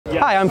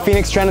Hi, I'm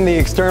Phoenix Trent. I'm the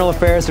External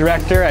Affairs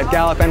Director at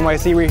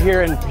GallopNYC. We're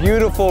here in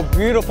beautiful,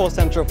 beautiful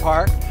Central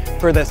Park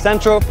for the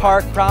Central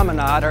Park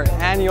Promenade, our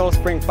annual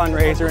spring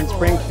fundraiser and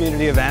spring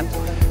community event.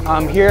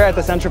 Here at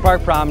the Central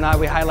Park Promenade,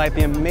 we highlight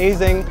the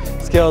amazing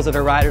skills that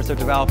our riders have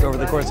developed over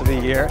the course of the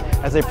year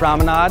as they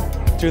promenade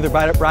through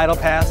the bridle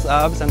paths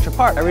of Central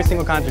Park. Every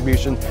single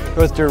contribution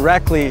goes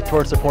directly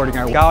towards supporting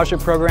our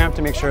scholarship program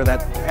to make sure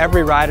that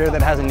every rider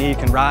that has a need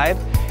can ride,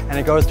 and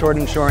it goes toward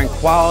ensuring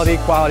quality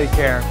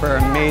care for our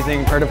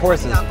amazing herd of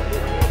horses.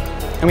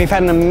 And we've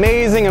had an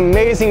amazing,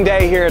 amazing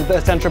day here at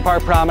the Central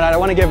Park Promenade. I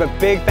want to give a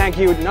big thank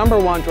you,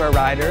 #1, to our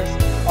riders,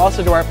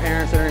 also to our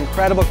parents and our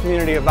incredible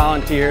community of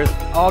volunteers,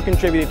 all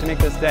contributed to make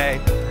this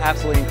day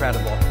absolutely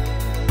incredible.